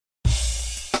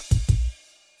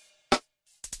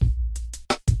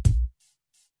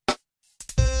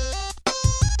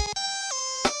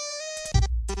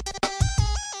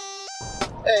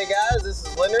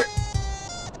Leonard.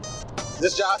 Is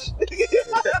this Josh?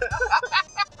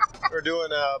 We're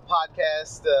doing a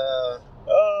podcast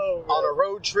on a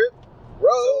road trip.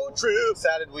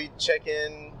 Decided we'd check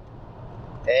in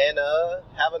and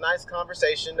have a nice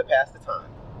conversation to pass the time.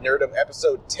 Nerdum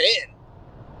episode 10.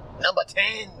 Number 10.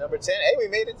 Hey, we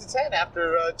made it to 10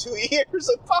 after 2 years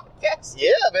of podcasts.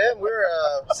 Yeah, man. We're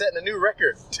setting a new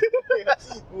record.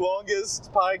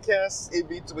 Longest podcast in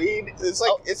between. It's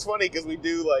like it's funny because we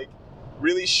do like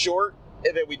really short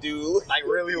and then we do like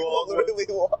really long.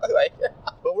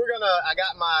 But we're gonna. I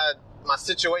got my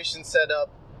situation set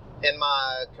up in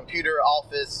my computer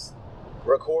office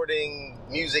recording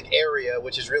music area,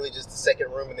 which is really just the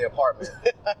second room in the apartment.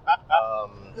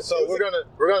 So we're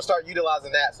gonna start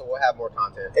utilizing that, so we'll have more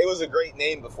content. It was a great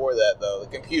name before that, though. The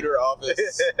computer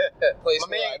office place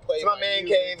where I play my man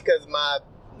cave because my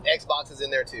Xbox is in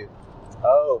there too.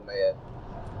 Oh man.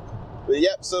 But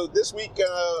yep. So this week,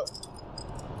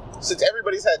 since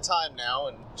everybody's had time now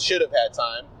and should have had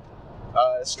time,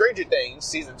 Stranger Things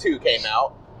season 2 came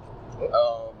out.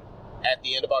 At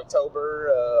the end of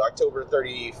October, October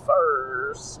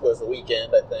 31st was the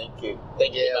weekend, I think. It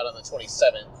came out on the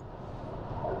 27th.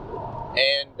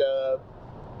 And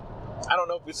I don't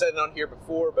know if we said it on here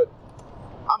before, but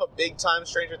I'm a big-time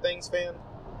Stranger Things fan.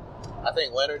 I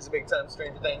think Leonard's a big-time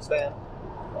Stranger Things fan.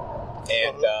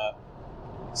 And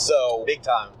so... Big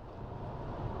time.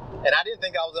 And I didn't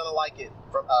think I was going to like it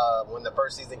from when the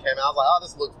first season came out. I was like, oh,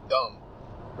 this looks dumb.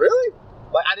 Really?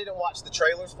 Like, I didn't watch the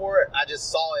trailers for it. I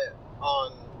just saw it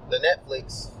on the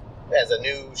Netflix as a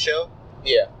new show.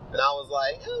 Yeah. And I was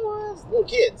like, oh, well, it's little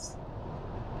kids.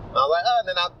 And I was like, oh, and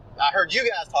then I heard you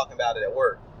guys talking about it at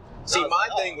work. See, my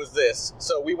thing was this.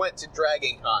 So we went to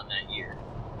Dragon Con that year.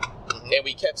 Mm-hmm. And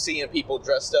we kept seeing people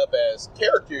dressed up as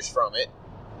characters from it.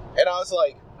 And I was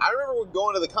like, I remember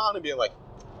going to the con and being like,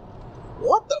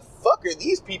 what the fuck are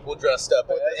these people dressed up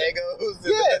with as? The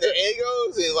Eggos? Yeah, the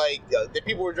Eggos. And like, the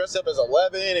people were dressed up as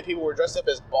Eleven, and people were dressed up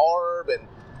as Barb. And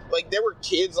like, there were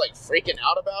kids like freaking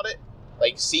out about it.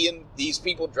 Like, seeing these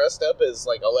people dressed up as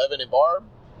like Eleven and Barb.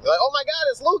 They're like, oh my god,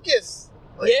 it's Lucas.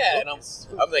 Like, yeah, Lucas.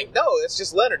 And I'm like, no, it's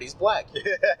just Leonard. He's black.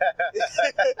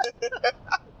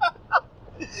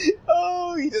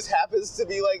 Oh, he just happens to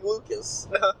be like Lucas.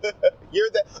 You're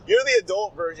the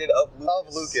adult version of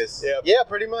Lucas. Yeah,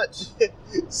 pretty much.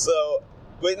 So,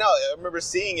 but no, I remember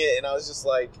seeing it and I was just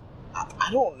like, I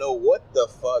don't know what the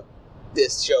fuck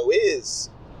this show is.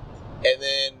 And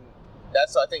then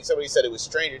I think somebody said it was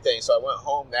Stranger Things, so I went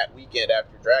home that weekend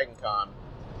after Dragon Con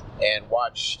and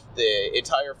watched the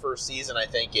entire first season, I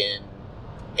think, in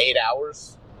 8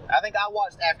 hours. I think I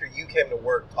watched after you came to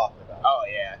work talking about it. Oh,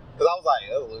 yeah. Because I was like,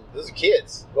 oh, those are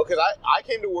kids. Well, because I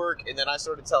came to work, and then I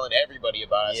started telling everybody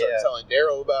about it. I started telling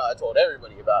Daryl about it. I told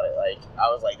everybody about it. Like, I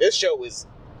was like, this show is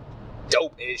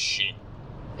dope as shit.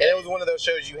 And it was one of those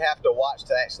shows you have to watch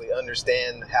to actually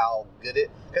understand how good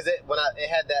it... Because it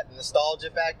had that nostalgia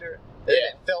factor. Then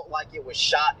it felt like it was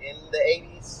shot in the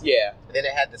 80s. Yeah. And then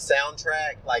it had the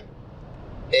soundtrack, like...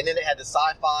 And then it had the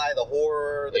sci-fi, the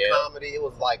horror, the comedy. It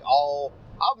was like all...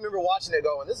 I remember watching it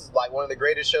going, this is like one of the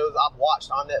greatest shows I've watched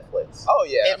on Netflix. Oh,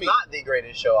 yeah. If not the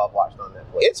greatest show I've watched on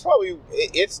Netflix.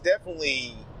 It's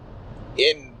definitely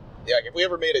in, like, if we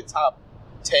ever made a top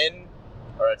 10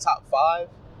 or a top 5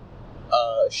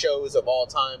 shows of all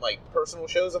time, like personal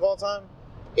shows of all time,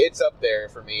 it's up there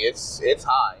for me. It's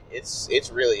high.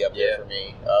 It's really up there for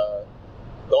me. The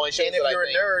only shows and if you're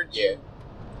a nerd,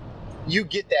 you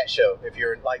get that show. If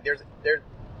you're like,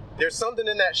 there's something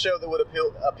in that show that would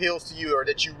appeals to you, or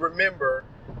that you remember,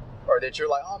 or that you're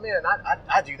like, oh man,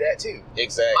 I do that too.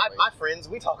 Exactly. My friends,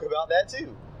 we talk about that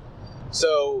too.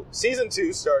 So season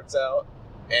 2 starts out,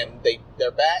 and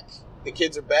they're back. The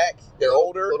kids are back. They're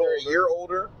older. They're a year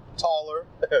older, taller.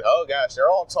 Oh gosh, they're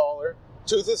all taller.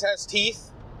 Toothless has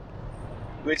teeth,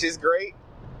 which is great.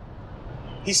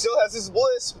 He still has his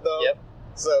bliss though. Yep.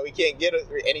 So he can't get it,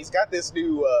 and he's got this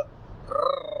new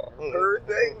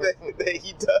thing that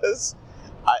he does.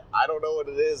 I don't know what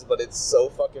it is, but it's so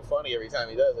fucking funny every time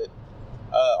he does it.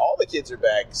 All the kids are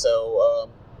back, so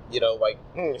like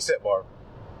except Barb.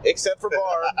 Except for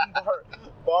Barb.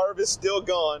 Barb is still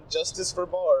gone. Justice for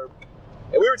Barb.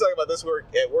 And we were talking about this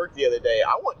at work the other day.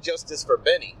 I want justice for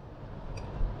Benny.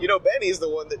 Benny's the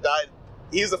one that died.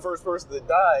 He's the first person that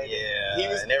died.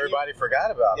 Yeah, and everybody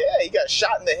forgot about him. Yeah, he got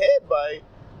shot in the head by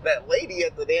that lady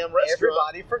at the damn restaurant.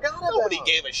 Everybody forgot about him. Nobody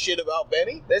gave a shit about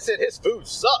Benny. They said his food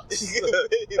sucks. He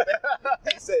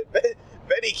said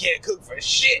Benny can't cook for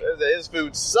shit. They said his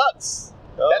food sucks.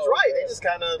 That's right. Man. They just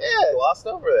kind of glossed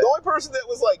over that. The only person that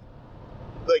was like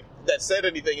that said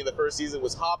anything in the first season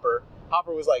was Hopper.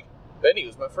 Hopper was like, Benny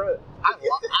was my friend.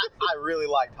 I really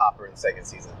liked Hopper in the second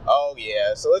season. Oh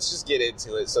yeah, so let's just get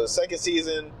into it. So second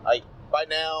season, by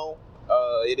now,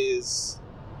 it is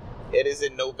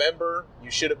in November. You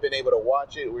should have been able to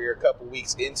watch it. We're a couple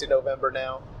weeks into November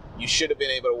now. You should have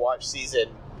been able to watch season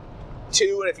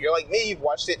 2, and if you're like me, you've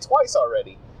watched it twice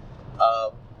already.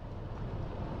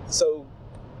 So,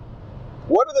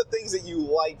 what are the things that you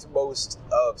liked most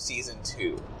of season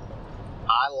 2?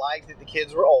 I liked that the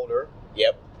kids were older.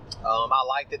 Yep. I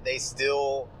liked that they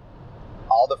still,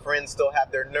 all the friends still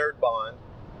have their nerd bond.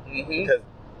 Mm-hmm. Because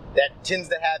that tends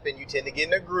to happen. You tend to get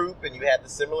in a group and you have the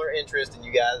similar interest, and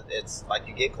you guys, it's like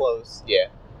you get close. Yeah.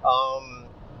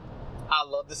 I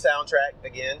love the soundtrack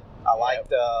again. I liked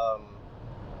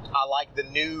the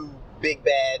new big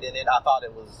bad in it. I thought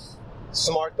it was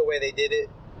smart the way they did it,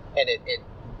 and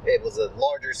it was a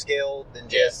larger scale than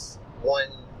just one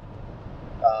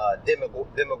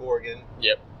Demogorgon.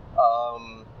 Yep.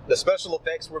 The special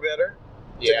effects were better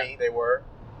to me. They were.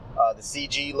 The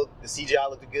CGI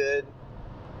looked good.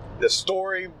 The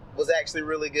story was actually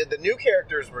really good. The new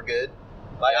characters were good.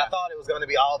 I thought it was going to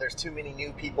be, there's too many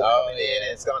new people coming in,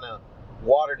 and it's going to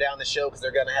water down the show because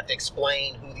they're going to have to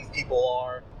explain who these people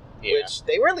are, which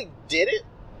they really didn't,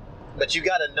 but you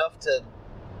got enough to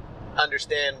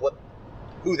understand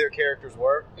who their characters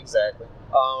were. Exactly.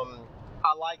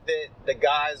 I like that the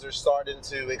guys are starting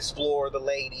to explore the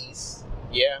ladies.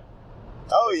 Yeah.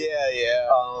 Oh, yeah.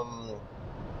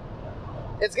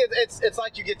 It's good. It's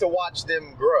like you get to watch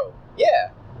them grow.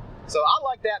 Yeah. So I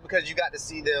like that because you got to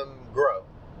see them grow.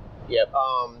 Yep.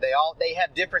 They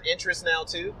have different interests now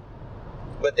too,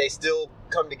 but they still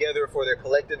come together for their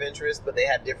collective interest, but they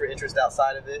have different interests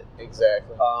outside of it.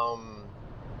 Exactly. I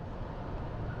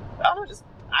don't know,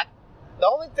 the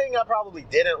only thing I probably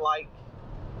didn't like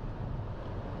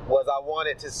was I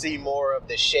wanted to see more of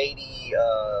the shady,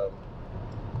 I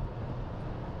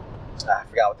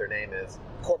forgot what their name is.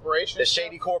 Corporation? The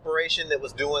shady corporation that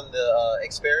was doing the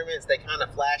experiments. They kind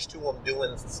of flashed to them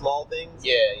doing small things.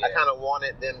 Yeah. I kind of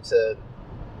wanted them to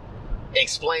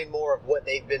explain more of what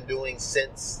they've been doing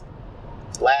since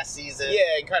last season.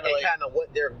 Yeah, and kind of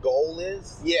what their goal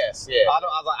is. Yes. Yeah.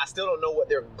 I still don't know what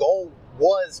their goal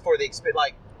was for the experiment.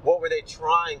 Like, what were they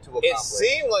trying to accomplish? It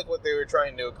seemed like what they were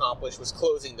trying to accomplish was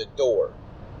closing the door,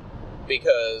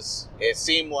 because it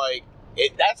seemed like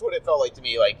that's what it felt like to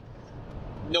me. Like,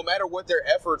 no matter what their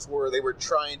efforts were, they were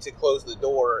trying to close the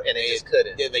door, and they just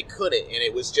couldn't. And they couldn't, and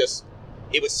it was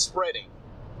spreading.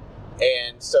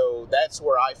 And so that's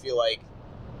where I feel like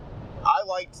I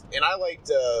liked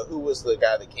who was the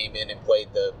guy that came in and played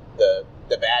the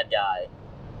bad guy,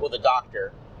 well, the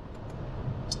doctor.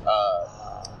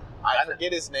 I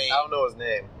forget his name. I don't know his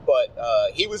name, but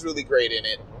he was really great in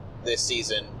it this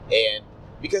season, and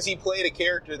because he played a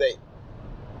character that,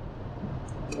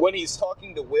 when he's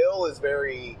talking to Will, is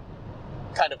very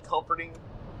kind of comforting,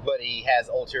 but he has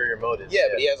ulterior motives. Yeah,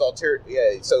 but he has ulterior.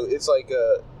 Yeah, so it's like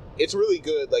it's really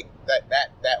good. Like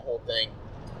that whole thing.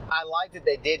 I liked that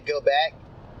they did go back,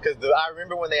 because I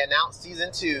remember when they announced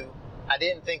season 2, I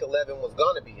didn't think 11 was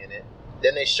gonna be in it.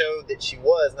 Then they showed that she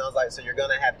was, and I was like, so you're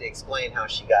gonna have to explain how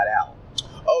she got out.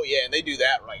 Oh yeah, and they do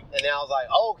that right. And then I was like,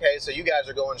 oh, okay, so you guys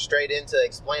are going straight into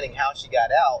explaining how she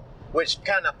got out, which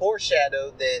kind of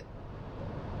foreshadowed that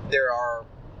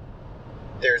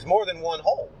there's more than one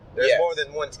hole. There's more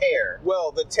than one tear.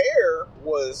 Well, the tear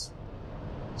was,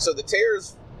 so the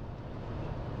tears,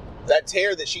 that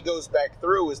tear that she goes back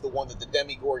through is the one that the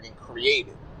Demogorgon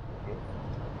created.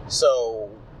 So,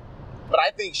 but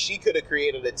I think she could have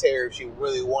created a tear if she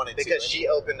really wanted to. Because she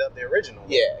opened up the original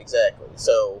one. Yeah, exactly.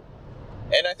 So,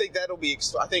 and I think that'll be,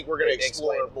 I think we're going to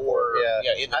explore more.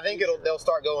 Yeah, I think they'll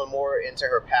start going more into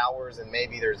her powers, and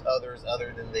maybe there's others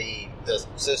other than the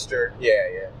sister.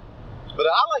 Yeah. But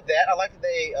I like that. I like that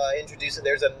they introduced it.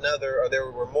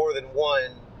 There were more than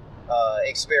one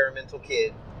experimental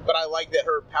kid. But I like that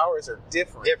her powers are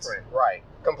different. Different, right.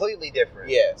 Completely different.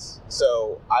 Yes.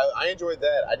 So I enjoyed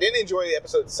that. I didn't enjoy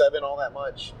episode 7 all that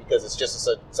much, because it's just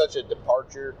such a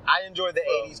departure. I enjoyed the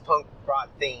 80s punk rock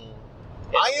theme.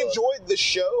 I enjoyed the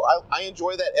show. I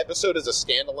enjoyed that episode as a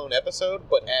standalone episode,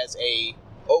 but as a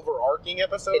overarching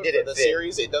episode for the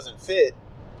series, it doesn't fit.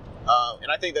 And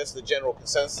I think that's the general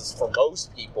consensus for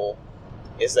most people,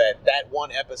 is that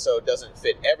one episode doesn't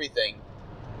fit everything.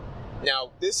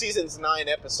 Now, this season's 9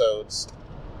 episodes,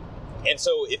 and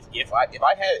so if I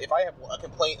have a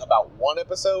complaint about one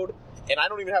episode, and I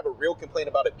don't even have a real complaint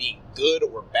about it being good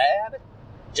or bad,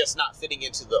 just not fitting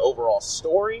into the overall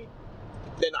story,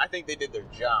 then I think they did their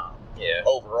job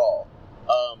overall.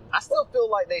 I still feel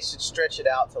like they should stretch it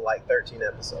out to like 13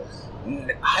 episodes.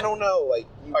 I don't know, like,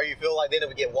 Or you feel like then it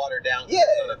would get watered down? 'Cause Yeah.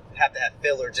 it's gonna have to have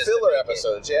filler just to filler make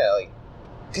episodes, yeah, like,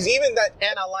 because even that,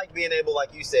 And I like being able,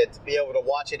 like you said, to be able to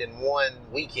watch it in one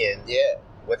weekend yeah,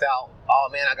 without, oh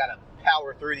man, I gotta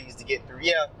power through these to get through.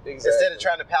 Yeah, exactly. instead of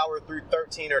trying to power through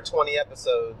 13 or 20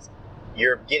 episodes,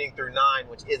 you're getting through 9,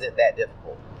 which isn't that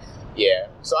difficult. Yeah.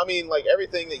 So I mean, like,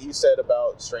 everything that you said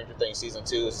about Stranger Things season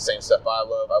 2 is the same stuff I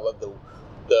love. I love the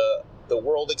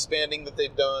world expanding that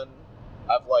they've done.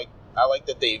 I like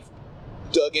that they've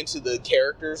dug into the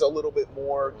characters a little bit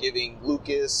more, giving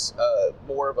Lucas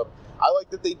more of a. I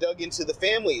like that they dug into the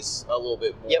families a little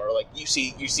bit more. Yep. Like you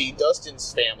see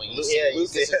Dustin's family, you see Yeah, you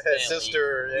Lucas's see family, his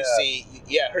sister. you see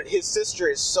his sister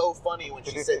is so funny when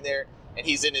she's sitting there and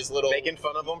he's in his little Making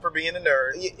fun of him for being a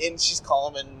nerd. and she's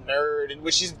calling him a nerd, and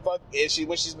when she's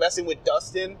messing with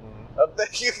Dustin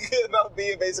about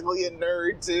being basically a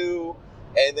nerd too,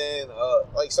 and then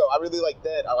so I really like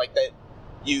that. I like that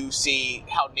you see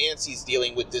how Nancy's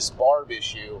dealing with this Barb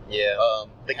issue. Yeah.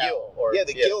 The guilt.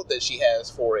 Guilt that she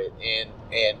has for it,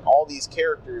 and all these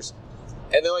characters,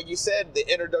 and then like you said, the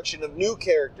introduction of new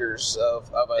characters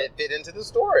It fit into the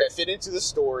story. that fit into the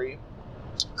story,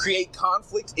 create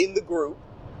conflict in the group.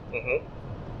 Mm-hmm.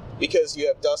 Because you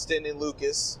have Dustin and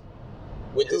Lucas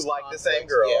with Who this like the conflict. same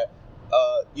girl. Yeah.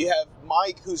 You have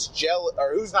Mike, who's jealous,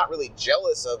 or who's not really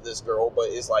jealous of this girl, but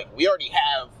is like, we already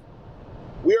have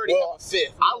a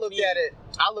fifth. I looked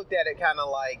at it kind of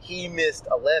like he missed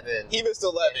 11. He missed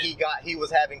 11. He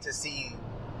was having to see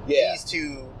Yeah. these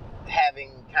two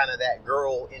having kind of that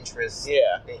girl interest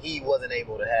Yeah, that he wasn't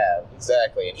able to have.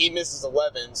 exactly. And he misses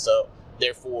 11, so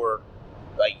therefore,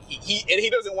 like he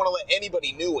doesn't want to let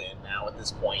anybody new in now at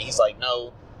this point. He's like,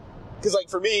 no, because like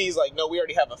for me, he's like, no, we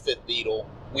already have a fifth Beetle.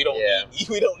 We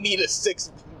don't need a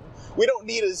sixth. We don't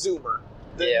need a Zoomer.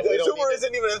 The Zoomer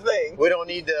isn't even a thing. We don't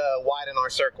need to widen our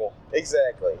circle.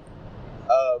 Exactly.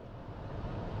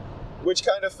 Which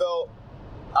kind of felt,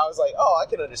 I was like, oh, I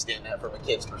can understand that from a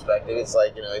kid's perspective. It's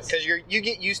like, it's Because you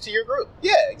get used to your group.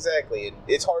 yeah, exactly. And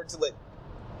it's hard to let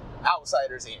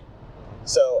outsiders in.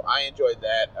 So I enjoyed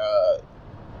that.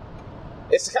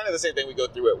 It's kind of the same thing we go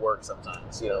through at work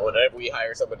sometimes. Whenever we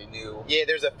hire somebody new. Yeah,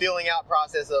 there's a feeling out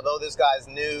process of, oh, this guy's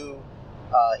new.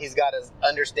 He's got to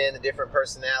understand the different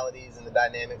personalities and the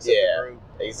dynamics of the group.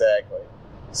 Exactly.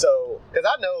 So, Because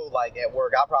I know, like, at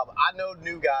work, I know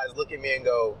new guys look at me and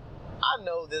go, I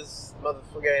know this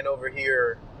motherfucker ain't over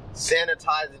here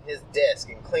sanitizing his desk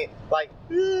and clean. I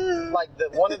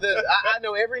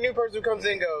know every new person who comes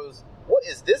in goes, what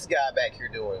is this guy back here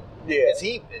doing? yeah. Is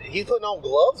he putting on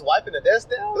gloves, wiping the desk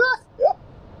down? Yeah.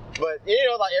 But,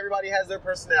 like, everybody has their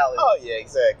personality. Oh, yeah,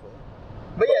 exactly.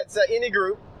 But yeah, it's any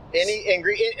group,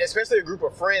 especially a group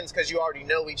of friends, because you already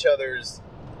know each other's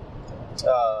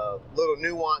little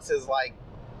nuances. Like,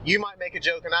 you might make a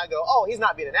joke, and I go, "Oh, he's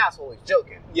not being an asshole; he's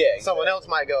joking." Yeah, exactly. Someone else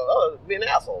might go, "Oh, being an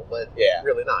asshole," but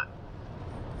really not.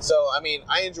 So, I mean,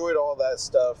 I enjoyed all that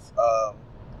stuff.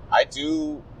 I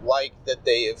do like that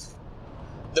the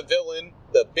villain,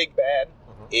 the big bad,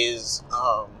 is.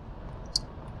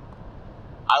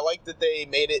 I like that they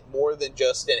made it more than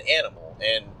just an animal,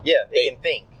 and Yeah, they can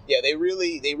think. yeah, they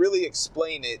really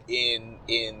explain it in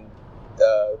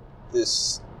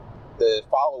the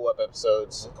follow-up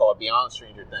episodes called Beyond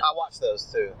Stranger Things. I watched those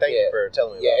too. Thank you for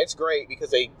telling me. Yeah, about it's great because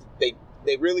they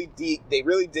really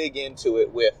dig into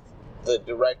it with the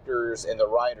directors and the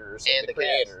writers and the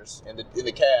creators and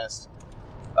the cast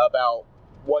about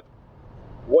what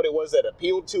it was that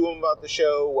appealed to them about the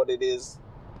show, what it is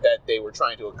that they were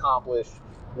trying to accomplish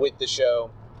with the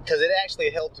show. Because it actually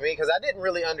helped me, because I didn't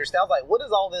really understand. I was like, what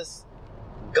is all this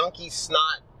gunky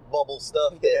snot bubble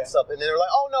stuff that's up? And then they're like,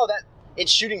 oh no, that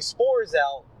it's shooting spores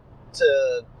out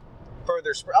to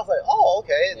further spread. I was like, oh,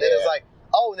 okay. And then it's like,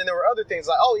 oh, and then there were other things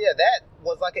like, oh yeah, that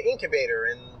was like an incubator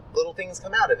and little things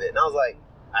come out of it. And I was like,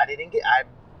 I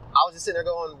was just sitting there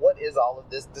going, what is all of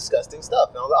this disgusting stuff?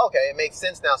 And I was like, okay, it makes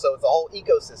sense now. So it's a whole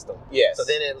ecosystem. Yes. So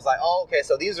then it was like, oh, okay,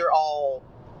 so these are all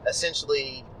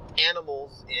essentially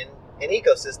animals in an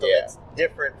ecosystem that's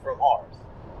different from ours.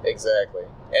 Exactly.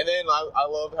 And then I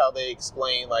love how they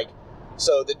explain, like,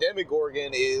 so the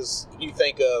Demogorgon is, you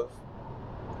think of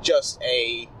just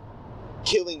a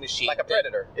killing machine. Like a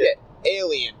predator. Yeah.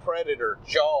 Alien, predator,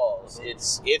 Jaws.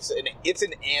 Mm-hmm. It's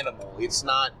an animal. It's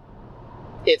not.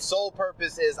 Its sole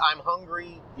purpose is I'm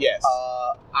hungry. Yes.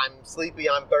 I'm sleepy.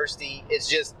 I'm thirsty.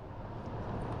 It's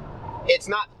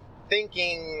not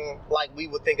thinking like we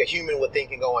would think a human would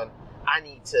think and going, I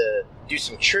need to do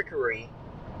some trickery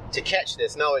to catch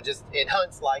this. No, it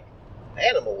hunts like an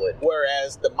animal would.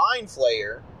 Whereas the Mind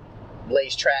Flayer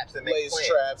lays traps and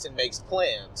makes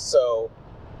plans. So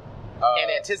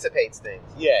and anticipates things.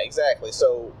 Yeah, exactly.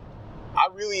 So I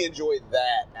really enjoyed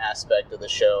that aspect of the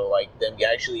show, like them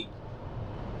actually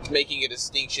making a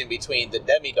distinction between the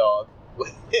demidog,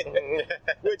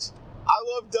 which I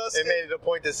love Dustin. They made it a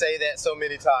point to say that so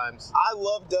many times. I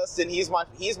love Dustin. He's my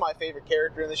favorite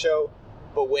character in the show.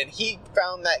 But when he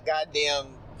found that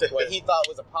goddamn what he thought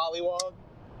was a pollywog,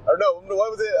 or no,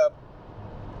 what was it?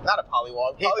 Not a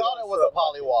pollywog. He thought it was a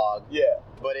pollywog. Yeah,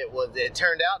 but it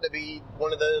turned out to be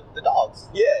one of the dogs.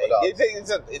 Yeah, the dogs.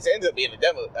 It ends up being a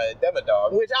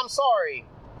demodog. Which, I'm sorry,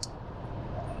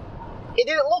 it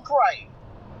didn't look right.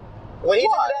 When he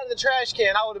took it out of the trash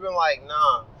can, I would have been like,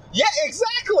 nah. Yeah,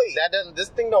 exactly. This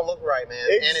thing don't look right, man.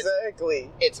 Exactly.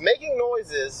 And it's making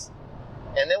noises,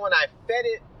 and then when I fed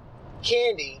it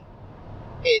candy,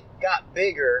 it got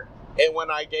bigger. And when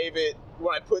I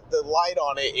put the light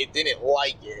on it, it didn't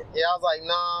like it. Yeah, I was like,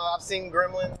 nah, I've seen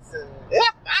Gremlins, and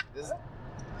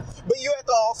But you have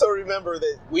to also remember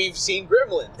that we've seen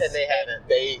Gremlins. And they haven't.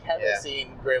 They haven't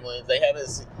seen Gremlins. They haven't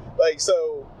seen,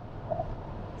 so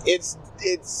it's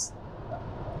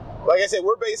like I said,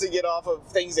 we're basing it off of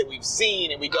things that we've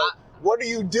seen, and we go, what are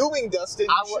you doing, Dustin?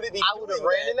 I would have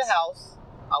ran in the house.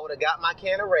 I would have got my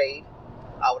can of Raid.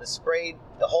 I would have sprayed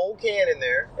the whole can in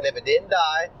there, and if it didn't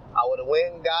die, I would have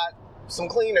went and got some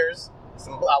cleaners.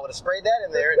 I would have sprayed that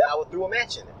in there, and I would throw a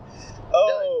match in it.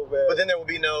 Oh, man. But then there would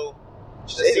be no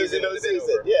season.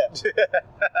 Yeah.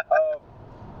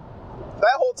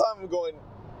 That whole time I'm going,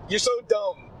 you're so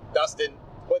dumb, Dustin.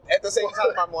 But at the same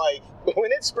time, I'm like,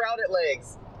 when it sprouted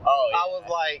legs, I was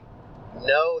like,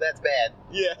 no, that's bad.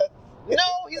 Yeah.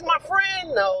 No, he's my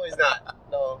friend. No, he's not.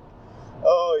 No.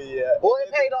 Oh, yeah. Well,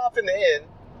 it paid off in the end.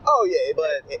 Oh, yeah.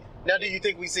 But now, do you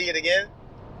think we see it again?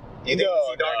 Do you think we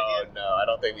see Dart again? No, I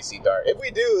don't think we see Dart. If we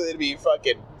do, that'd be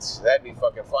fucking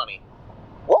funny.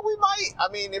 Well, we might. I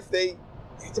mean, it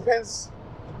depends.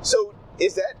 So,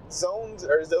 is that zones,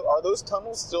 or are those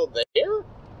tunnels still there?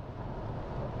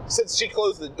 Since she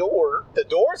closed the door. The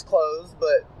door's closed,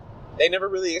 but they never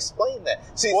really explained that.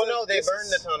 See, well, no, they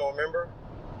burned the tunnel, remember?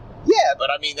 Yeah,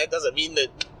 but I mean, that doesn't mean that...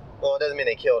 Well, it doesn't mean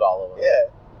they killed all of them. Yeah.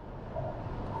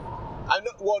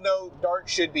 No, Dart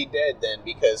should be dead then,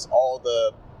 because all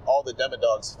the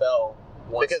demodogs fell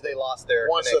because they lost their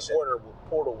connection. The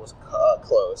portal was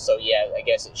closed. So yeah, I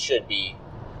guess it should be.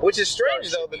 Which is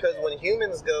strange though, because when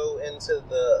humans go into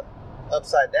the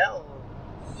upside down,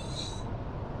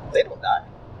 they don't die.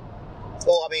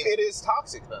 Well, I mean, it is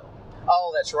toxic though.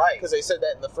 Oh, that's right. Because they said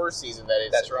that in the first season that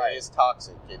it is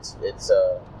toxic. It's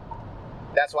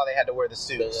That's why they had to wear the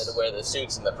suits. They had to wear the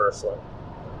suits in the first one.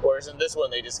 Whereas in this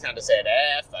one, they just kind of said,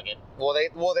 fuck it. Well, they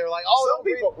were like,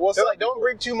 don't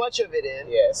bring too much of it in.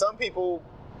 Yeah, some people,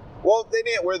 they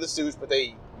didn't wear the suits, but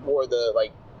they wore the,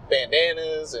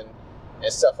 bandanas and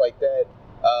stuff like that.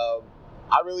 I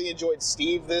really enjoyed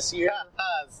Steve this year.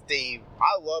 Steve.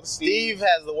 I love Steve. Steve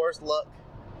has the worst luck.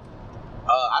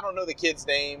 I don't know the kid's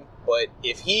name, but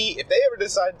if they ever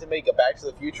decided to make a Back to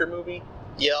the Future movie,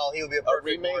 he would be a perfect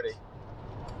remake. Marty.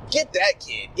 Get that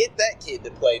kid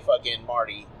to play fucking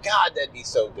Marty. God, that'd be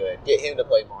so good. Get him to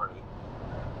play Marty.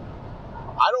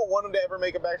 I don't want him to ever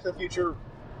make a Back to the Future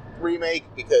remake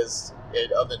because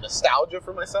of the nostalgia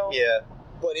for myself. Yeah.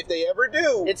 But if they ever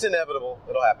do, it's inevitable.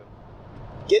 It'll happen.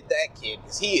 Get that kid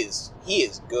because he is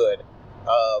good.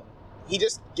 He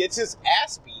just gets his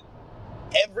ass beat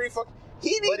every fucking.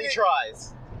 But he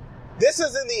tries. This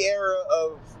is in the era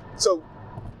of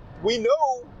we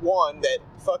know that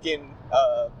fucking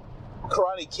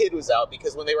Karate Kid was out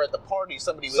because when they were at the party,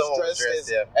 somebody was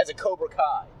dressed as a Cobra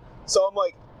Kai. So I'm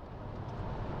like,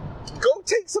 go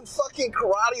take some fucking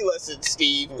karate lessons,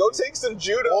 Steve. Mm-hmm. Go take some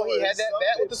judo. Well, he had that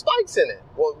bat with the spikes in it.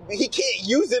 Well, he can't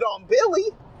use it on Billy.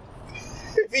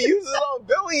 If he uses it on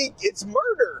Billy, it's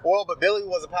murder. Well, but Billy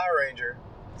was a Power Ranger,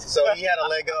 so he had a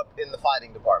leg up in the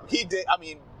fighting department. He did. I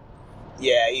mean,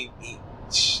 yeah,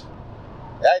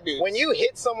 that dude. When you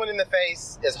hit someone in the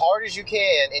face as hard as you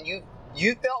can, and you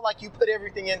felt like you put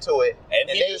everything into it, and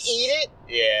they eat it.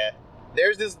 Yeah.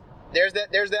 There's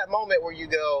that moment where you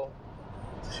go.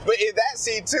 But in that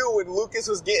scene too, when Lucas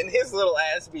was getting his little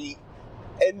ass beat,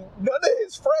 and none of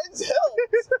his friends helped,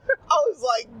 I was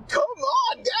like, "Come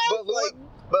on, guys!"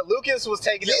 But Lucas was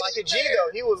taking it like a G though.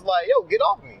 He was like, "Yo, get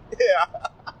off me!" Yeah.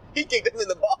 He kicked him in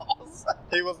the balls.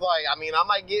 He was like, "I mean, I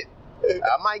might get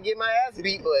my ass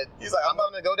beat, but he's like, I'm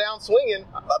gonna go down swinging.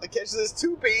 I'm about to catch this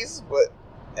 2-piece, but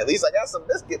at least I got some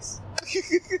biscuits." I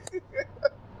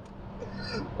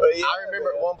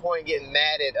remember at one point getting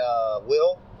mad at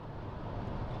Will.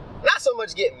 Not so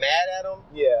much getting mad at him,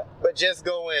 yeah, but just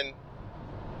going,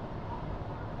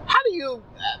 how do you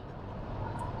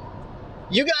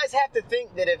You guys have to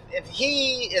think that if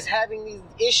he is having these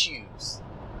issues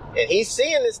and he's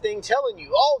seeing this thing telling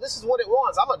you, oh, this is what it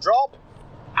wants, I'm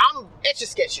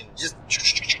etch-a-sketching. Just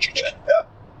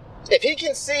if he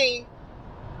can see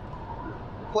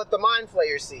what the Mind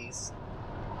Flayer sees,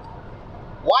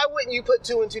 why wouldn't you put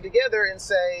 2 and 2 together and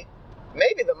say,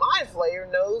 maybe the Mind Flayer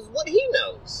knows what he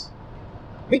knows?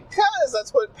 Because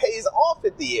that's what pays off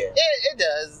at the end. It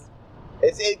does.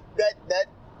 That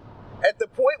at the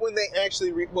point when they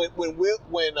actually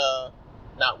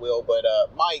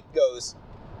Mike goes,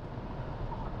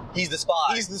 he's the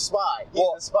spy. He's the spy.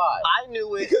 Well, the spy. I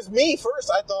knew it because me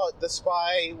first. I thought the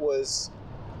spy was.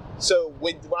 So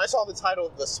when I saw the title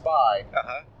of The Spy,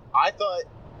 I thought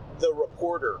the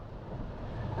reporter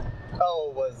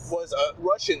was a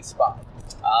Russian spy.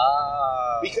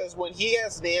 Because when he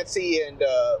has Nancy and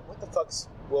what the fuck's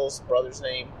Will's brother's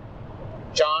name?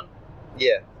 John?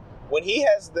 Yeah. When he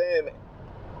has them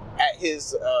at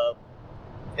his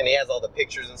and he has all the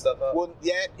pictures and stuff up. Well,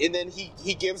 yeah, and then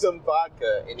he gives them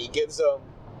vodka and he gives them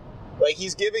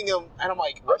he's giving them, and I'm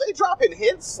like, are they dropping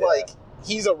hints? Yeah. Like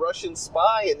he's a Russian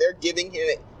spy and they're giving him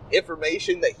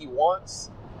information that he wants.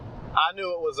 I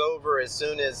knew it was over as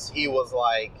soon as he was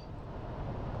like,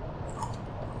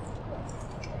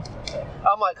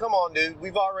 I'm like, come on, dude.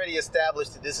 We've already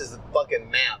established that this is a fucking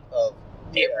map of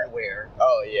everywhere.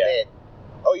 Oh, yeah.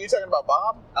 Oh, you're talking about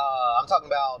Bob? I'm talking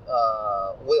about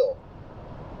Will.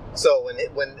 So when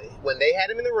they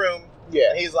had him in the room,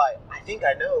 and he's like, I think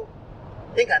I know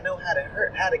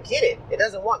how to get it. It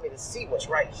doesn't want me to see what's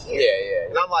right here. Yeah.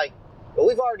 And I'm like, but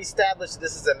we've already established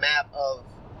this is a map of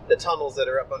the tunnels that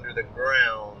are up under the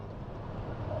ground.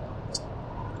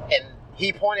 And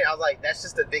he pointed, I was like, that's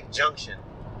just a big junction.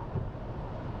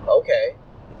 Okay.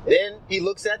 Then he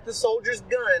looks at the soldiers'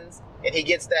 guns and he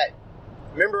gets that.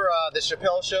 Remember the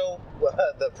Chappelle Show,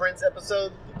 the Prince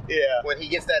episode? Yeah. When he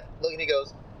gets that look and he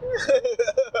goes,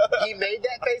 he made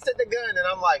that face at the gun, and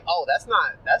I'm like, oh, that's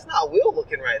not Will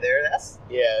looking right there. That's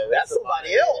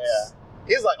somebody else. Yeah.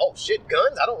 He's like, oh shit,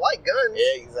 guns? I don't like guns.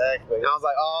 Yeah, exactly. And I was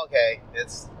like, oh, okay,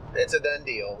 it's a done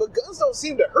deal. But guns don't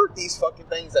seem to hurt these fucking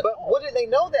things at all. But what did they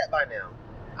know that by now?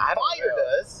 Fire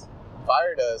does.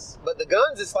 Fire does. But the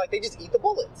guns, it's like they just eat the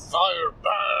bullets. Fire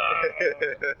burn.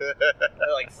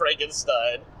 They're like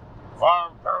Frankenstein. Fire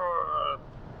burn.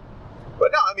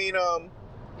 But no, I mean, and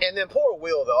then poor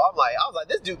Will though. I was like,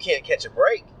 this dude can't catch a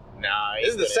break. Nah,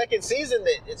 this is the second season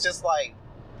that it's just like,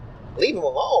 leave him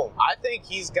alone. I think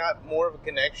he's got more of a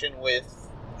connection with.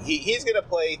 He's gonna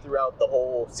play throughout the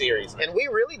whole series, and we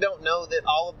really don't know that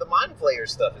all of the Mind Flayer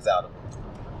stuff is out of him.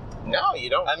 No, you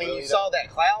don't. I mean, you saw that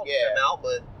cloud come out,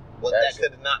 but that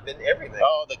could have not been everything.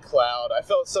 Oh, the cloud! I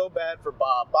felt so bad for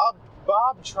Bob.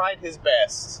 Bob tried his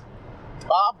best.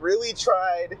 Bob really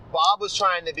tried. Bob was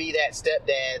trying to be that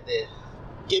stepdad that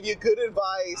give you good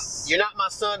advice. You're not my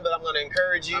son, but I'm going to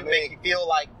encourage you, make you feel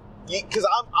like, because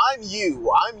I'm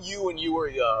you when you were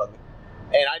young,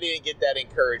 and I didn't get that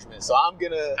encouragement. So I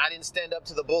didn't stand up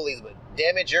to the bullies, but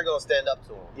damn it, you're going to stand up to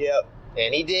them. Yep.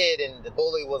 And he did, and the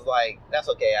bully was like, "That's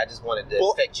okay. I just wanted to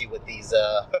infect you with these."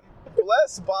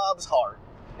 Bless Bob's heart.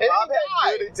 And Bob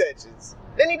had good intentions.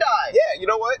 Then he died. Yeah, you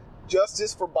know what?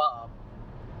 Justice for Bob.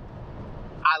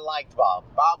 I liked Bob.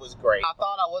 Bob was great. I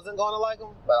thought I wasn't going to like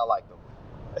him, but I liked him.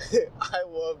 I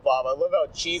love Bob. I love how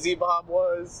cheesy Bob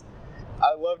was.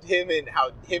 I loved him and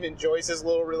how him and Joyce's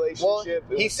little relationship.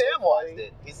 Well, he samwise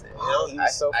it. He said,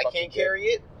 I can't carry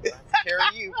it. I can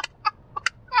carry you.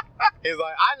 He's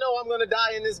like, I know I'm going to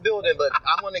die in this building, but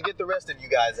I'm going to get the rest of you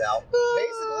guys out.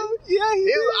 Basically. Yeah,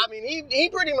 he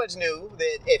pretty much knew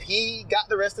that if he got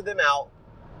the rest of them out,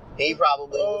 he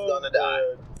probably was going to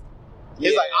die.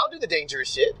 He's like, I'll do the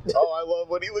dangerous shit. Oh, I love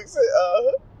when he looks at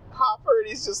Hopper and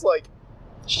he's just like,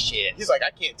 shit. He's like, I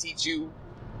can't teach you.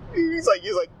 He's like,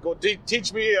 go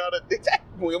teach me how to.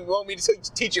 You want me to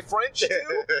teach you French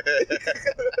too?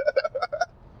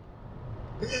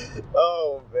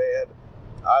 Oh man,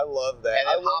 I love that. And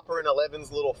then Hopper and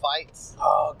Eleven's little fights.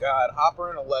 Oh god, Hopper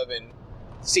and 11,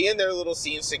 seeing their little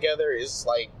scenes together is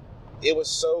like, it was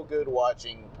so good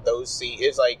watching those scenes.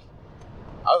 It's like,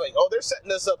 I was like, oh, they're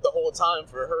setting us up the whole time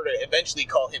for her to eventually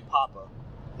call him Papa.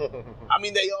 I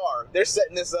mean, they are. They're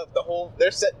setting this up the whole.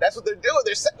 That's what they're doing.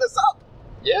 They're setting us up.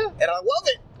 Yeah, and I love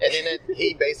it. And then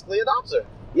he basically adopts her,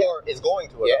 or is going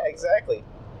to adopt her. Yeah, exactly.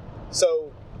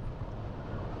 So,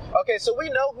 okay, so we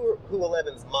know who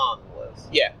Eleven's mom was.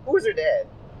 Yeah. Who was her dad?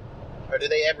 Or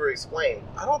did they ever explain?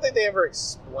 I don't think they ever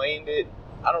explained it.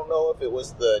 I don't know if it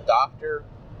was the doctor,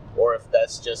 or if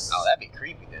that's just. Oh, that'd be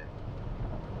creepy then.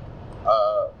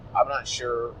 I'm not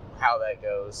sure how that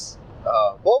goes.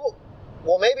 Well,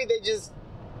 maybe they just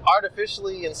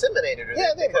artificially inseminated her. Yeah,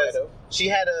 then, they might because have. She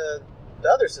had the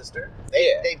other sister.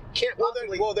 They can't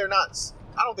possibly. Well, they're not.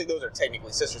 I don't think those are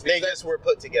technically sisters. They just were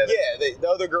put together. Yeah, the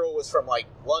other girl was from like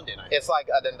London. I think. It's like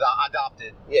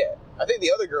adopted. Yeah, I think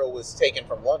the other girl was taken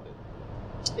from London.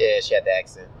 Yeah, she had the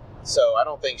accent. So I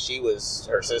don't think she was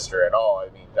her sister at all.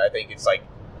 I mean, I think it's like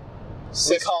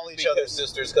We call each other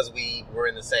sisters because we were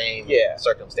in the same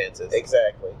circumstances.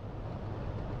 Exactly.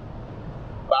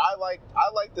 But I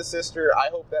like the sister. I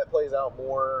hope that plays out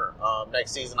more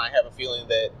next season. I have a feeling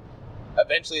that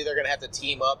eventually they're going to have to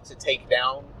team up to take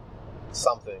down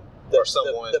something or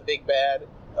someone. The big bad,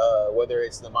 whether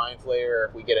it's the Mind Flayer or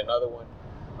if we get another one.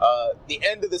 The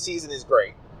end of the season is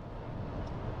great.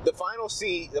 The final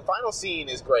scene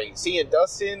is great. Seeing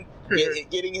Dustin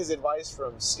getting his advice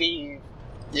from Steve,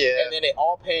 and then it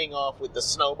all paying off with the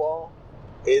snowball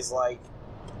is like,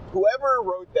 whoever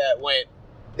wrote that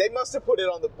they must have put it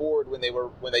on the board when they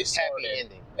started. Happy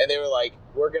ending. And they were like,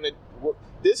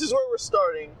 this is where we're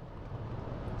starting.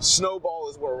 Snowball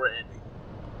is where we're ending.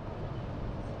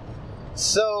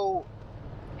 So,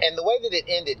 and the way that it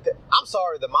ended, I'm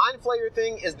sorry, the Mind Flayer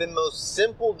thing is the most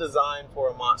simple design for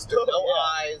a monster. No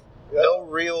eyes, no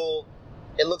real,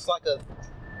 it looks like a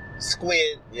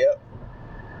squid. Yep.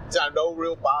 It's got no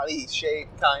real body shape,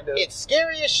 kind of. It's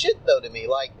scary as shit, though, to me.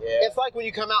 Like, it's like when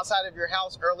you come outside of your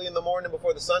house early in the morning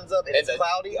before the sun's up and it's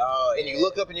cloudy, and you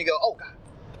look up and you go, oh, God.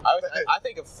 I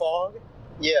think of fog.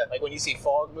 Yeah. Like when you see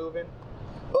fog moving.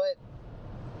 But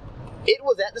it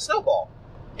was at the snowball.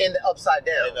 In the upside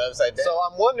down. So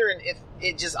I'm wondering if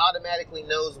it just automatically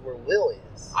knows where Will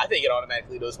is. I think it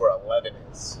automatically knows where 11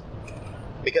 is.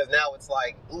 Because now it's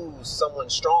like, ooh, someone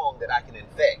strong that I can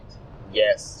infect.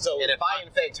 Yes. So, and if I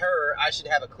infect her, I should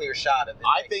have a clear shot of it.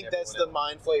 I think that's the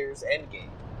Mind Flayer's endgame.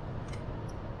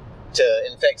 To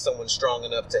infect someone strong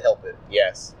enough to help it.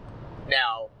 Yes.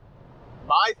 Now,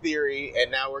 my theory, and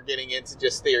now we're getting into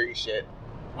just theory shit.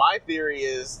 My theory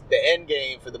is the end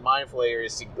game for the Mind Flayer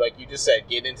is to, like you just said,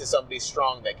 get into somebody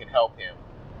strong that can help him.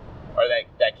 Or that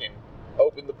can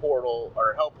open the portal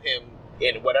or help him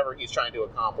in whatever he's trying to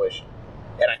accomplish.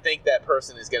 And I think that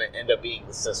person is going to end up being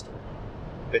the sister.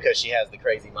 Because she has the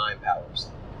crazy mind powers.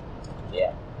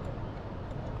 Yeah.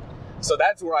 So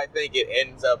that's where I think it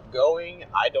ends up going.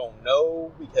 I don't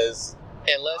know, because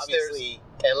unless there's the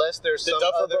some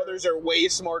Duffer other, brothers are way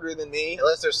smarter than me.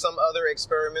 Unless there's some other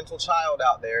experimental child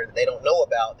out there that they don't know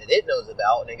about, that it knows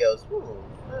about, and it goes,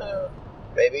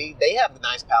 maybe they have the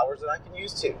nice powers that I can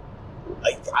use too.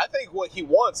 I think what he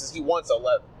wants is 11.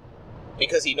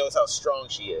 Because he knows how strong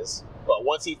she is. But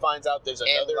once he finds out there's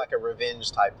another... And like a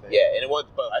revenge type thing. Yeah, but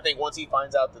I think once he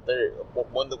finds out that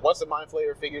once the Mind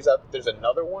Flayer figures out that there's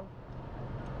another one...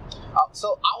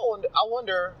 So I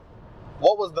wonder,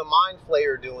 what was the Mind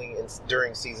Flayer doing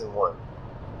during season 1?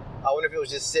 I wonder if it was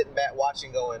just sitting back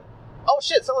watching going, oh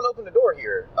shit, someone opened the door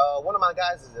here. One of my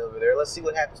guys is over there. Let's see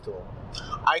what happens to him.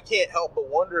 I can't help but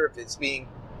wonder if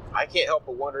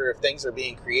things are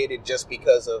being created just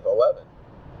because of 11.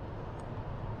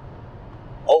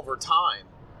 Over time.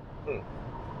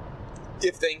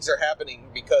 If things are happening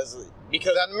because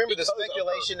I remember the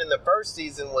speculation in the first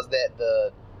season was that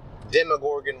the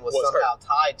Demogorgon was somehow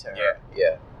tied to her.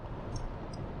 Yeah.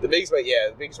 The big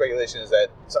speculation is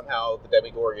that somehow the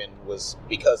Demogorgon was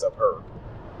because of her.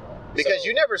 Because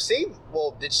you never see.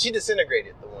 Well, did she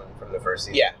disintegrated the one from the first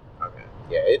season? Yeah. Okay.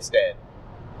 Yeah, it's dead.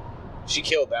 She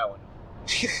killed that one.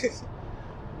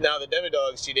 Now the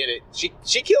Demodogs, she did it.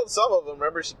 She killed some of them.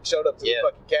 Remember, she showed up to the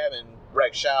fucking cabin,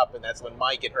 wrecked shop, and that's when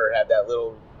Mike and her had that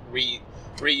little reunification.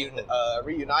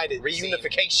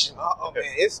 Scene. Oh man,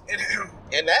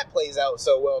 and that plays out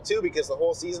so well too, because the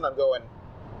whole season I'm going,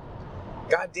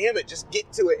 God damn it, just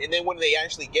get to it. And then when they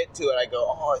actually get to it, I go,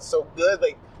 oh, it's so good.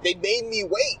 Like, they made me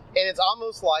wait. And it's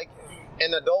almost like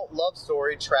an adult love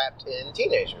story trapped in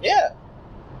teenagers. Yeah.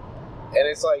 And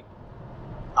it's like,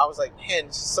 I was like, man,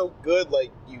 it's so good.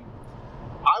 Like,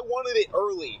 I wanted it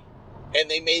early, and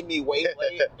they made me wait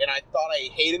late, and I thought I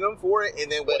hated them for it.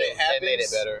 And then when it happens, they made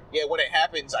it better. Yeah, when it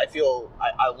happens, I feel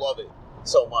I love it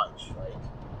so much. Like,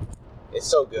 it's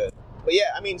so good. But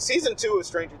yeah, I mean, season 2 of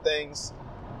Stranger Things,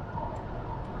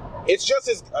 it's just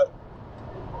as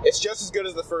good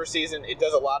as the first season. It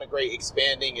does a lot of great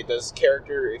expanding. It does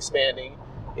character expanding.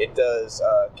 It does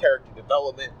character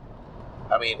development.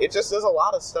 I mean, it just does a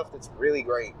lot of stuff that's really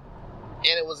great.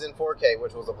 And it was in 4K,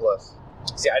 which was a plus.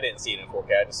 See, I didn't see it in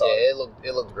 4K. I just saw it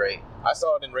looked great. I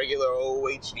saw it in regular old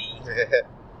HD.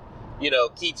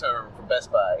 Key term from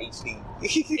Best Buy, HD.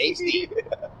 HD.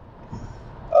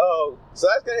 Oh, so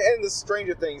that's going to end the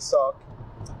Stranger Things talk.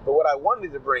 But what I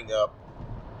wanted to bring up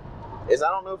is I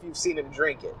don't know if you've seen him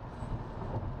drink it.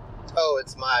 Oh,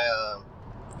 it's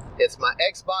my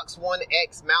Xbox One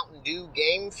X Mountain Dew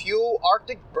Game Fuel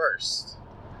Arctic Burst.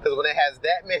 Because when it has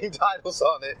that many titles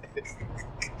on it,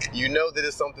 you know that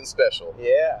it's something special.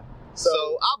 Yeah.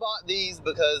 So I bought these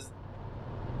because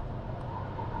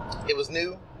it was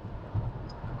new.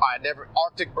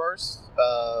 Arctic Burst.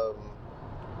 I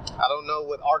don't know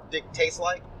what Arctic tastes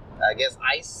like. I guess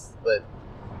ice, but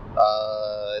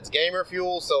it's gamer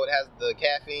fuel, so it has the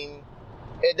caffeine.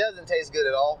 It doesn't taste good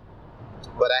at all,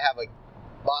 but I have a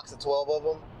box of 12 of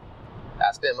them.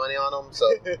 I spent money on them, so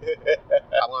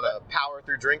I'm gonna power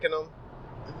through drinking them.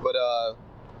 But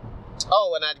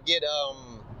and I'd get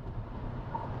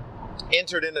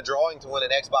entered in the drawing to win an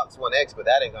Xbox One X, but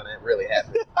that ain't gonna really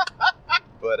happen.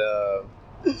 But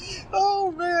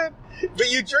oh man! But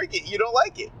you drink it, you don't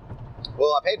like it.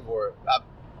 Well, I paid for it.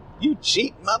 You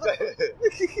cheap motherfucker.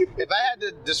 If I had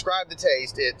to describe the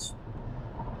taste, it's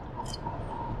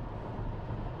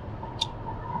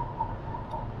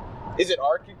Is it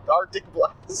Arctic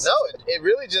Blast? no. It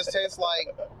really just tastes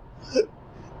like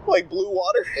Like blue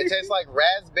water? it tastes like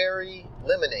raspberry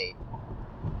lemonade,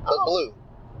 but blue,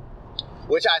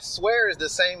 which I swear is the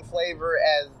same flavor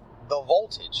as the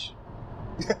Voltage.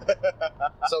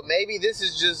 So maybe this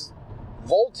is just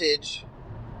Voltage.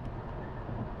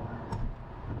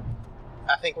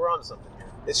 I think we're onto something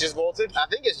here. It's just Voltage? I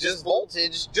think it's just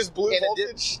Voltage. Just blue and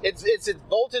Voltage? It's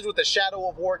Voltage with a Shadow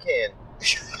of War can.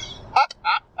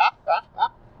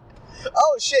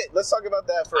 Oh shit! Let's talk about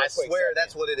that for a I quick swear second.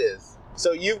 that's what it is.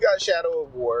 So you've got Shadow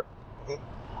of War.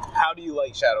 How do you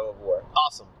like Shadow of War?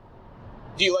 Awesome.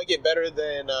 Do you like it better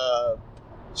than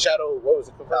Shadow? What was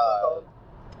it called?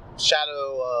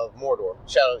 Shadow of Mordor.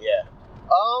 Shadow, yeah.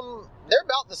 They're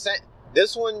about the same.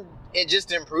 This one, it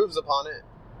just improves upon it.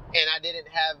 And I didn't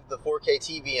have the 4K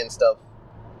TV and stuff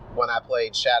when I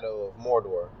played Shadow of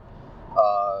Mordor.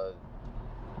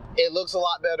 It looks a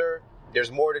lot better.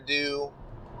 There's more to do.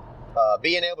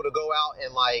 Being able to go out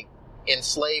and like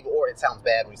enslave, or it sounds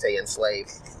bad when you say enslave,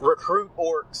 recruit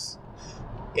orcs.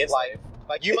 It's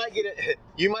Like you might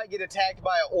get attacked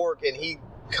by an orc and he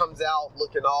comes out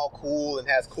looking all cool and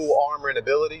has cool armor and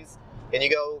abilities, and you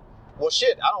go, well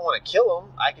shit, I don't want to kill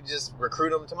him. I could just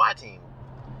recruit him to my team.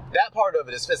 That part of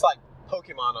it is, it's like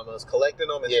Pokemon almost, collecting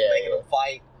them and then making them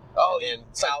fight. Oh, and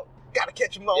it's like, gotta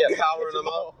catch them all. Yeah, powering them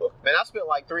up. Man, I spent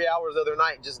like 3 hours the other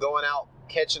night just going out,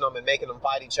 catching them and making them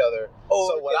fight each other. Oh,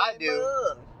 so what I do,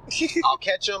 I'll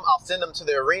catch them, I'll send them to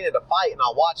the arena to fight, and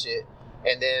I'll watch it.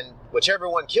 And then whichever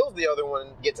one kills the other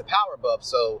one gets a power buff.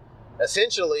 So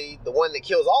essentially, the one that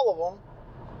kills all of them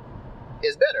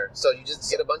is better. So you just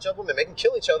get a bunch of them and make them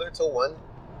kill each other until one.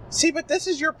 See, but this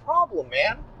is your problem,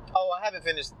 man. Oh, I haven't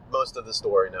finished most of the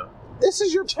story, no. This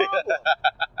is your problem.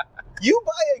 You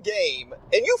buy a game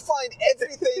and you find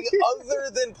everything other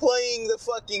than playing the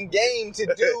fucking game to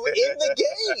do in the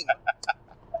game.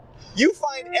 You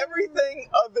find everything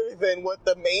other than what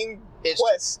the main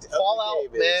quest of Fallout,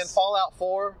 the game man, is. Fallout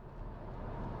 4.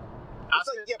 I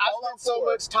Fallout spent so 4.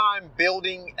 much time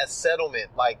building a settlement,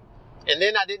 and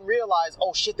then I didn't realize,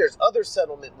 oh shit, there's other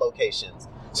settlement locations.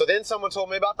 So then someone told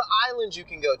me about the islands you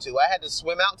can go to. I had to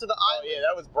swim out to the island. Oh yeah,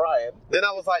 that was Brian. Then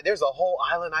I was like, there's a whole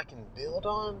island I can build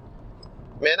on?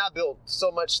 Man, I built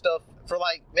so much stuff for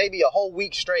like maybe a whole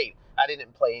week straight. I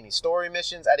didn't play any story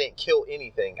missions. I didn't kill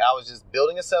anything. I was just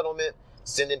building a settlement,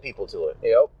 sending people to it.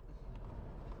 Yep.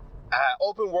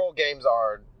 Open world games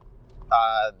are,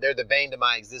 they're the bane to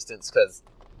my existence because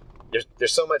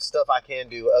there's so much stuff I can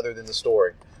do other than the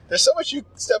story. There's so much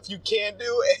stuff you can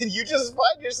do, and you just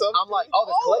find yourself. I'm like, oh,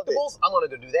 there's collectibles? I'm going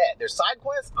to go do that. There's side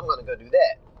quests? I'm going to go do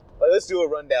that. Like, let's do a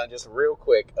rundown just real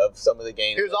quick of some of the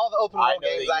games. Here's all the open world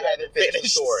games I haven't finished the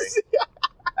story. Yeah.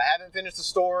 I haven't finished the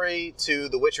story to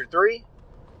The Witcher 3.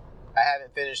 I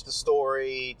haven't finished the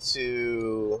story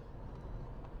to...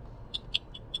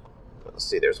 Let's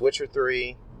see, there's Witcher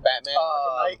 3. Batman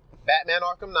Arkham Knight. Batman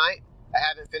Arkham Knight. I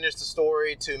haven't finished the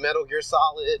story to Metal Gear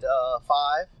Solid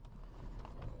 5.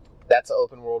 That's an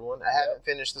open world one. I haven't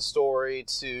finished the story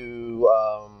to...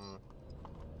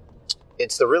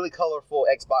 it's the really colorful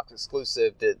Xbox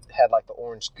exclusive that had like the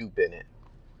orange goop in it.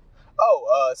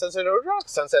 Oh, Sunset Overdrive?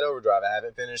 Sunset Overdrive. I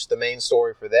haven't finished the main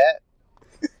story for that.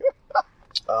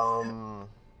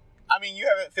 I mean, you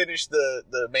haven't finished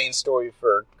the main story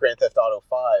for Grand Theft Auto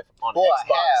 5 on Xbox. Well, I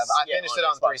have. I finished it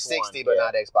on Xbox 360, One, but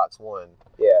not Xbox One.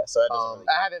 Yeah, so that doesn't really...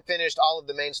 I haven't finished all of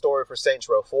the main story for Saints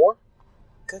Row 4.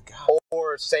 Good God.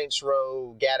 Or Saints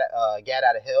Row Get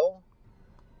Out of Hell.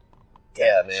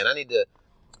 Yeah, man, I need to...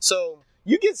 So...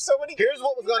 You get so many... Here's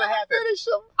what was going to happen. Finish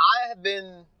them. I have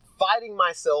been fighting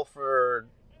myself for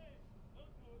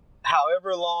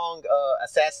however long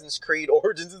Assassin's Creed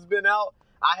Origins has been out.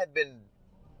 I had been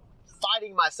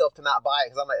fighting myself to not buy it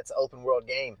because I'm like, it's an open world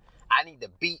game. I need to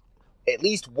beat at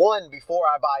least one before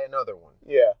I buy another one.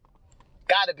 Yeah.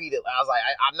 Gotta beat it. I was like,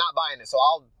 I'm not buying it. So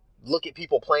I'll look at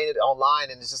people playing it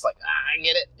online and it's just like, I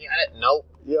get it. You got it. Nope.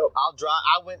 Yep.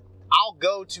 I'll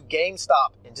go to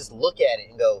GameStop and just look at it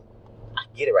and go, I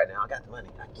get it right now. I got the money.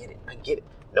 I get it.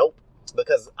 Nope.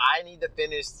 Because I need to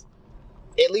finish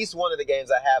at least one of the games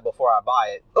I have before I buy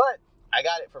it. But I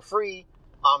got it for free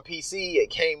on PC. It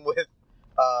came with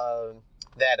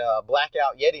that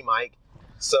Blackout Yeti mic.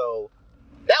 So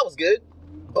that was good.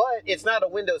 But it's not a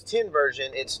Windows 10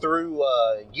 version. It's through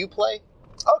Uplay.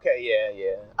 Okay,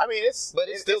 yeah. I mean, it's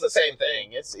still the same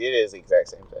thing. It is the exact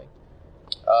same thing.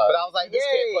 But I was like, you just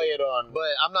can't play it on. But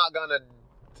I'm not gonna.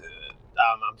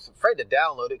 I'm afraid to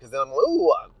download it because then I'm like,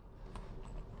 ooh.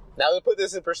 Now to put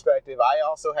this in perspective, I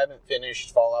also haven't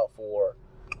finished Fallout 4.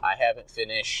 I haven't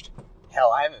finished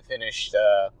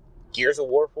Gears of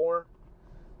War 4.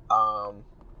 I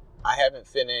haven't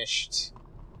finished.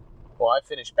 Well, I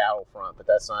finished Battlefront, but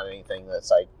that's not anything that's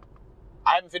like.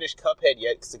 I haven't finished Cuphead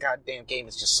yet because the goddamn game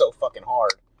is just so fucking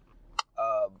hard.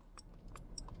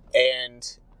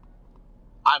 And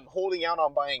I'm holding out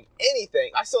on buying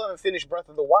anything. I still haven't finished Breath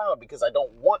of the Wild because I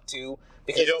don't want to.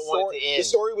 Because you don't want it to end. The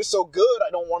story was so good, I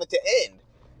don't want it to end.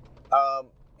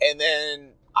 And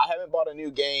then I haven't bought a new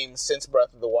game since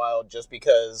Breath of the Wild just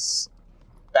because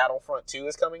Battlefront 2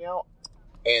 is coming out.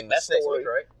 And that's next week,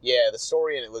 right? Yeah, the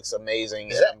story in it looks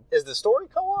amazing. Is the story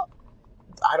co-op?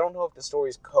 I don't know if the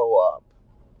story's co-op,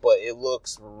 but it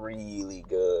looks really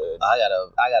good. I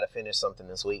gotta finish something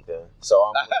this week then. So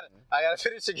I gotta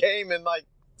finish a game in like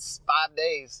 5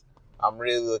 days. I'm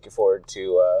really looking forward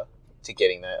to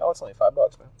getting that. Oh, it's only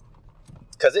 $5, man.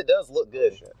 Because it does look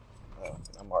good. Shit. Oh,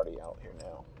 I'm already out here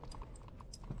now.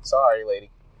 Sorry, lady.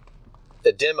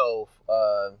 The demo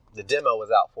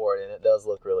was out for it, and it does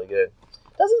look really good.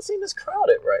 Doesn't seem as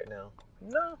crowded right now.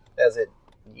 No, as it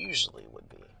usually would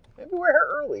be. Maybe we're here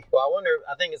early. Well,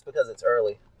 I think it's because it's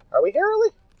early. Are we here early?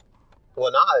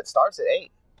 Well, nah, it starts at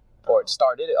 8. Or it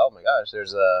started at, oh my gosh,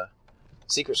 there's a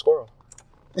secret squirrel.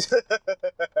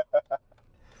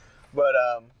 But,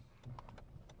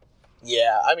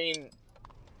 yeah, I mean,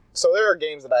 so there are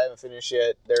games that I haven't finished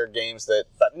yet. There are games that,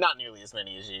 but not nearly as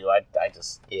many as you. I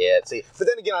just... Yeah, see. But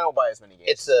then again, I don't buy as many games.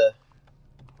 It's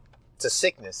a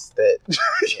sickness that...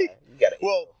 Yeah, you gotta eat.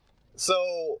 Well,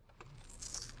 so...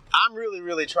 I'm really,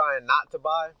 really trying not to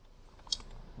buy,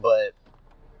 but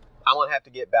I'm going to have to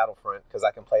get Battlefront because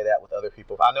I can play that with other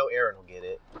people. I know Aaron will get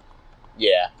it.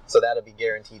 Yeah. So that'll be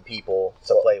guaranteed people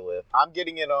to play with. I'm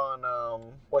getting it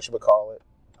on, whatchamacallit,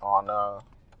 on,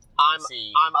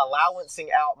 PC. I'm allowancing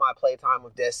out my playtime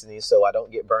with Destiny so I don't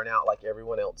get burnt out like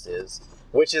everyone else is,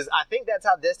 which is, I think that's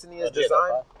how Destiny is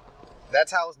designed.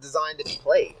 That's how it's designed to be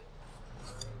played.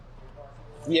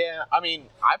 Yeah, I mean,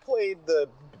 I played the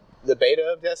beta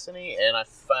of Destiny, and I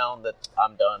found that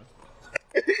I'm done.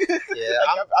 Yeah,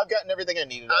 like I've gotten everything I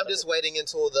needed. I'm just waiting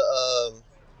until the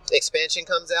expansion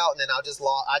comes out, and then I just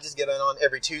get it on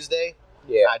every Tuesday.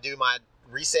 Yeah, I do my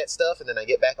reset stuff, and then I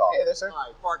get back off. Hey there, sir. All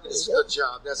right, Parkins, good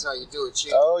job. That's how you do it,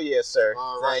 Chief. Oh yes, sir.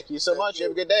 All right. Thank you so much. You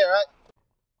have a good day. All right.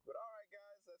 But all right,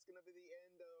 guys, that's gonna be the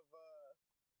end of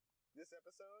this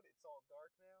episode. It's all dark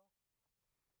now.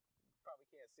 You probably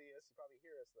can't see us. You probably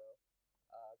hear us though,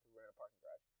 because we're in a parking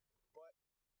garage. But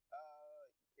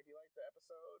if you liked the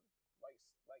episode, like,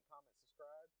 comment,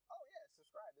 subscribe. Oh yeah,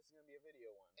 subscribe. This is gonna be a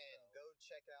video one. And go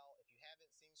check out if you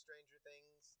haven't seen Stranger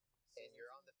Things and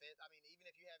you're on the fence. I mean, even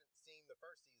if you haven't seen the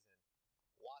first season,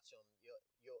 watch them. You'll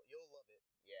love it.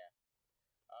 Yeah.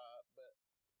 But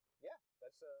yeah,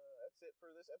 that's it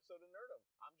for this episode of Nerdum.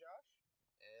 I'm Josh,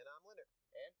 and I'm Leonard.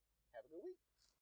 And have a good week.